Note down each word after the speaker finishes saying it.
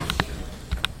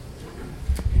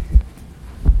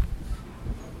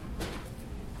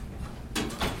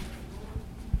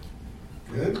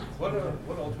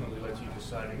ultimately led to you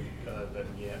deciding that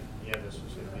this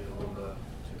was going to be the one to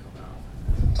come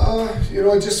out?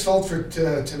 I just felt for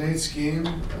tonight's game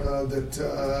that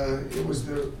it was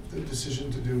the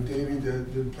decision to do. Davey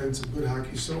did playing some good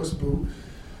hockey, so was Boo.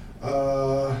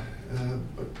 But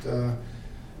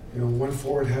one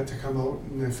forward had to come out,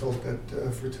 and I felt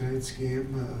that for tonight's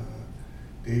game,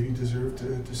 Davey deserved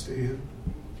to stay in.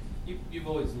 You've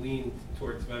always leaned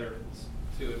towards veterans,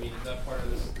 too. I mean, is that part of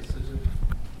this decision?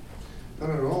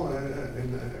 Not at all.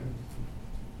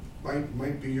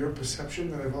 Might be your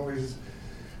perception that I've always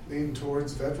lean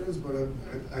towards veterans, but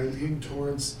I lean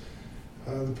towards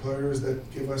the players that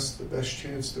give us the best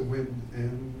chance to win.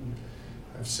 And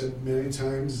I've said many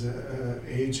times,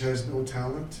 age has no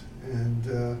talent,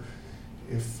 and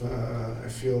if I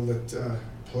feel that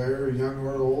player, young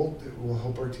or old, it will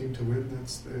help our team to win,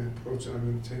 that's the approach that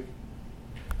I'm going to take.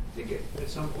 I think at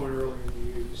some point earlier in the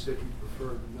year, you said you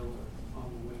preferred Miller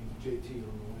on the wing, JT on the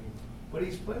wing, but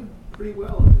he's played pretty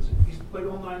well. He's played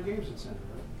all 9 games at center,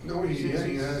 right? No, he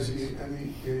has.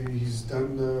 He's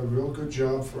done a real good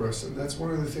job for us, and that's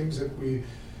one of the things that we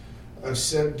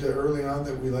said early on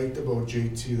that we liked about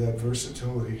JT, that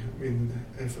versatility. I mean,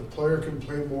 if a player can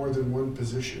play more than one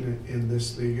position in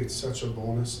this league, it's such a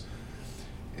bonus.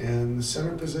 And the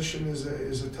center position is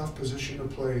a tough position to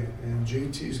play, and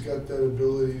JT's got that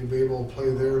ability to be able to play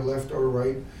there, left or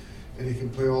right, and he can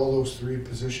play all those 3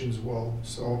 positions well.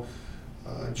 So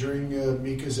during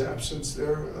Mika's absence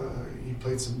there, he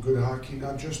played some good hockey,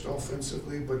 not just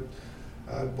offensively, but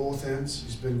at both ends.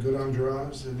 He's been good on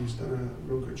draws, and he's done a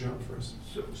real good job for us.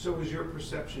 So has your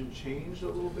perception changed a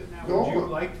little bit now? No, would you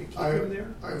like to keep him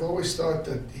there? I've always thought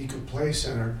that he could play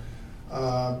center.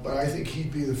 But I think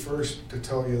he'd be the first to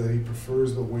tell you that he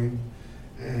prefers the wing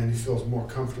and he feels more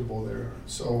comfortable there.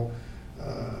 So,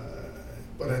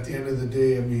 but at the end of the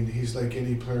day, I mean, he's like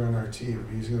any player on our team.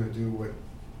 He's going to do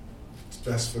what's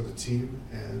best for the team,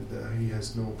 and he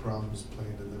has no problems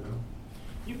playing in the middle.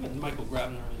 You've met Michael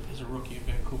Grabner as a rookie in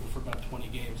Vancouver for about 20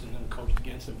 games and then coached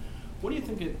against him. What do you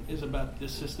think it is about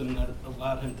this system that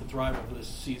allowed him to thrive over this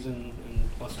season and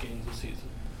plus games this season?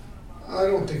 I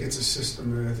don't think it's a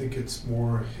system. I think it's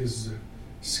more his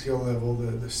skill level,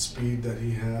 the speed that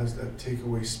he has, that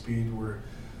takeaway speed where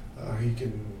he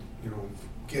can,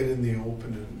 get in the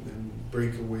open and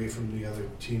break away from the other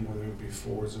team, whether it be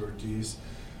forwards or Ds.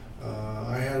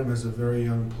 I had him as a very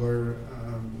young player.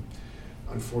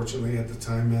 Unfortunately, at the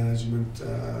time management,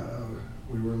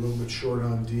 we were a little bit short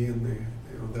on D, and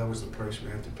that was the price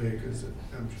we had to pay because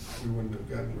we wouldn't have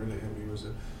gotten rid of him. He was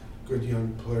a good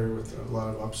young player with a lot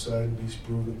of upside, and he's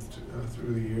proven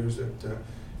through the years that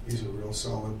he's a real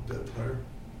solid player.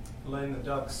 Elaine, the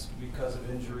Ducks, because of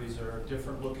injuries, are a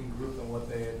different looking group than what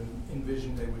they had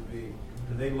envisioned they would be.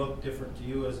 Do they look different to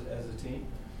you as a team?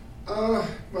 Well,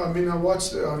 I mean, I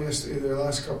watched obviously their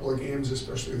last couple of games,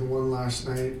 especially the one last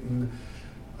night, and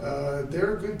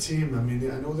they're a good team. I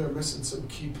mean, I know they're missing some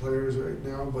key players right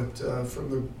now, but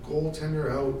from the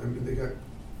goaltender out, I mean, they got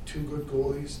 2 good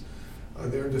goalies.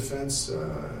 Their defense,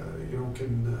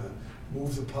 can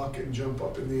move the puck and jump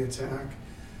up in the attack,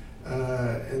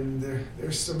 and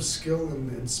there's some skill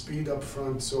and speed up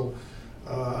front. So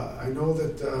I know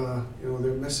that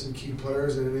they're missing key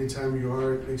players, and anytime you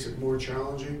are, it makes it more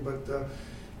challenging. But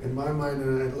in my mind,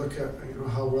 and I look at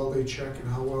how well they check and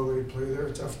how well they play, they're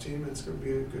a tough team. It's going to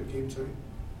be a good game tonight.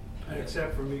 And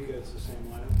except for Mika, it's the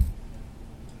same lineup.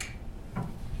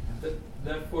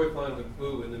 That fourth line with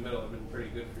Boo in the middle have been pretty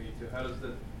good for you too. How does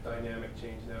the dynamic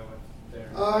change now with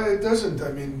there? It doesn't.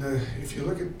 I mean, if you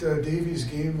look at Davies'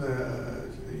 game,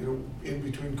 in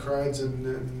between Kreids and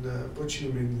Butchie,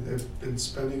 I mean, they've been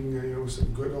spending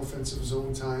some good offensive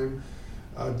zone time.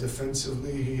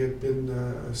 Defensively, he had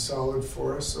been solid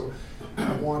for us. So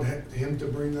I want him to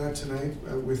bring that tonight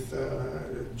with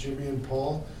Jimmy and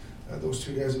Paul. Those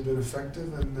 2 guys have been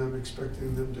effective, and I'm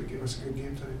expecting them to give us a good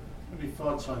game tonight. Any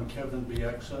thoughts on Kevin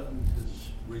Bieksa and his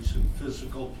recent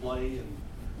physical play and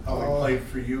how he played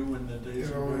for you in the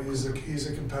days? He's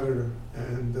a competitor,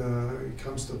 and he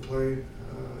comes to play.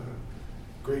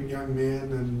 Great young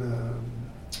man, and I'm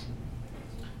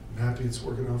happy it's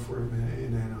working out for him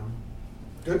in Anaheim.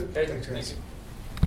 Good. Okay. Thanks, guys. Thank you.